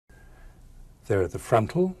There are the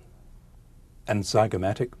frontal and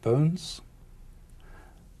zygomatic bones,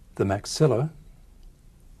 the maxilla,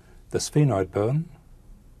 the sphenoid bone,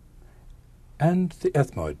 and the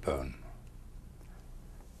ethmoid bone.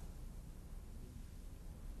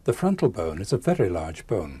 The frontal bone is a very large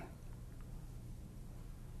bone.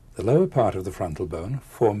 The lower part of the frontal bone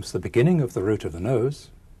forms the beginning of the root of the nose,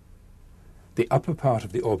 the upper part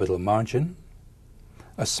of the orbital margin,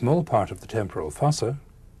 a small part of the temporal fossa,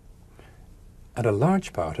 and a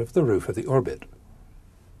large part of the roof of the orbit.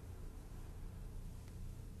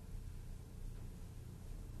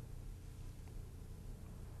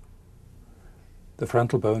 The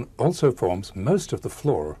frontal bone also forms most of the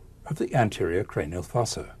floor of the anterior cranial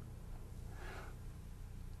fossa.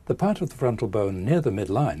 The part of the frontal bone near the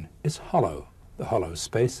midline is hollow. The hollow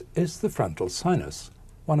space is the frontal sinus,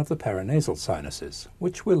 one of the paranasal sinuses,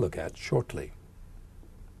 which we'll look at shortly.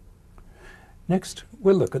 Next,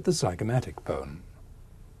 we'll look at the zygomatic bone.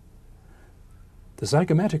 The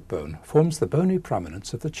zygomatic bone forms the bony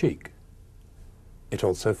prominence of the cheek. It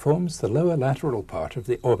also forms the lower lateral part of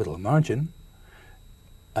the orbital margin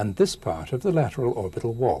and this part of the lateral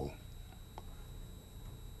orbital wall.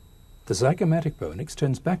 The zygomatic bone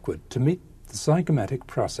extends backward to meet the zygomatic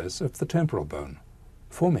process of the temporal bone,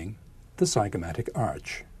 forming the zygomatic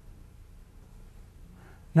arch.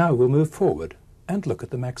 Now we'll move forward and look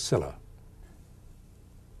at the maxilla.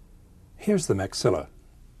 Here's the maxilla.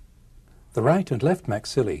 The right and left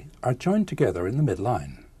maxillae are joined together in the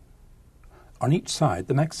midline. On each side,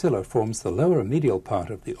 the maxilla forms the lower medial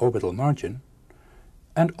part of the orbital margin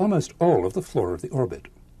and almost all of the floor of the orbit.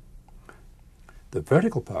 The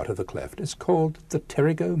vertical part of the cleft is called the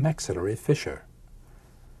pterygomaxillary fissure.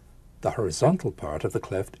 The horizontal part of the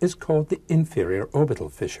cleft is called the inferior orbital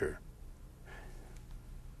fissure.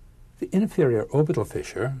 The inferior orbital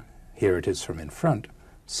fissure, here it is from in front,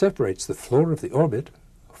 separates the floor of the orbit,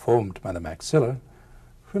 formed by the maxilla,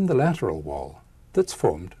 from the lateral wall that's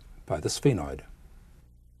formed by the sphenoid.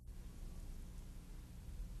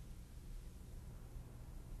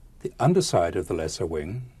 The underside of the lesser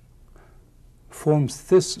wing forms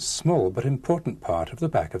this small but important part of the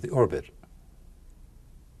back of the orbit.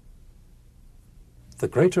 The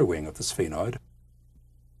greater wing of the sphenoid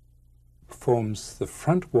forms the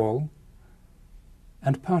front wall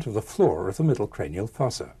and part of the floor of the middle cranial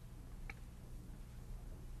fossa.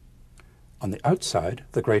 On the outside,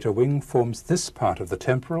 the greater wing forms this part of the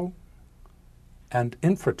temporal and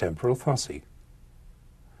infratemporal fossae,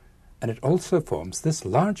 and it also forms this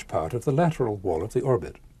large part of the lateral wall of the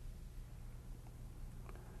orbit.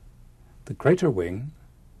 The greater wing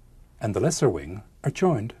and the lesser wing are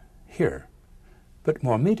joined here, but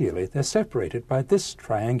more medially they're separated by this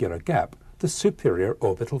triangular gap, the superior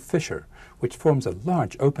orbital fissure, which forms a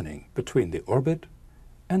large opening between the orbit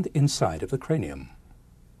and the inside of the cranium.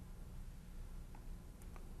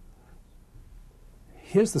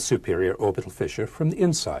 Here's the superior orbital fissure from the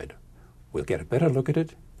inside. We'll get a better look at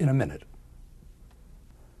it in a minute.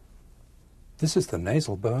 This is the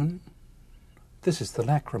nasal bone. This is the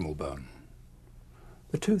lacrimal bone.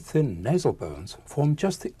 The two thin nasal bones form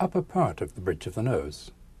just the upper part of the bridge of the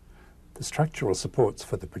nose. The structural supports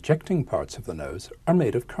for the projecting parts of the nose are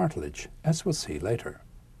made of cartilage, as we'll see later.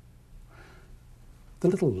 The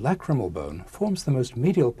little lacrimal bone forms the most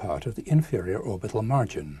medial part of the inferior orbital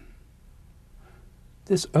margin.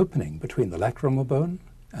 This opening between the lacrimal bone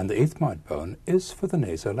and the ethmoid bone is for the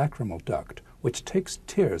nasolacrimal duct, which takes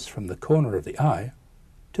tears from the corner of the eye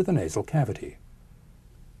to the nasal cavity.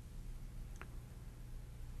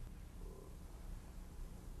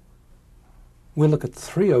 We'll look at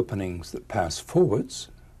three openings that pass forwards,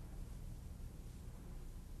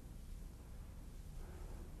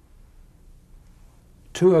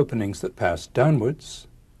 two openings that pass downwards,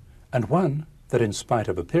 and one that, in spite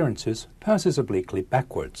of appearances, passes obliquely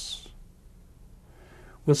backwards.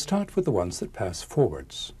 We'll start with the ones that pass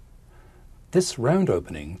forwards. This round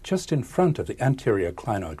opening just in front of the anterior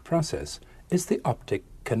clinoid process is the optic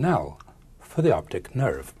canal for the optic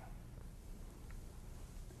nerve.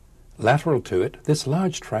 Lateral to it, this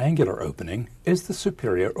large triangular opening is the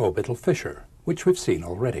superior orbital fissure, which we've seen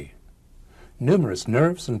already. Numerous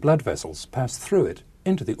nerves and blood vessels pass through it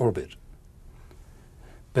into the orbit.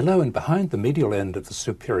 Below and behind the medial end of the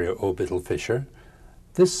superior orbital fissure,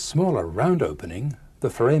 this smaller round opening, the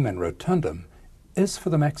foramen rotundum, is for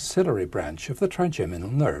the maxillary branch of the trigeminal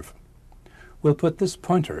nerve. We'll put this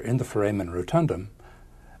pointer in the foramen rotundum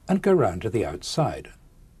and go round to the outside.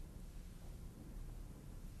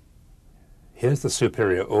 Here's the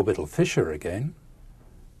superior orbital fissure again.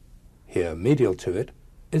 Here, medial to it,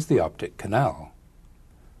 is the optic canal.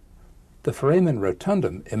 The foramen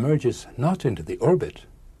rotundum emerges not into the orbit,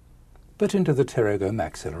 but into the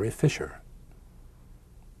pterygomaxillary fissure.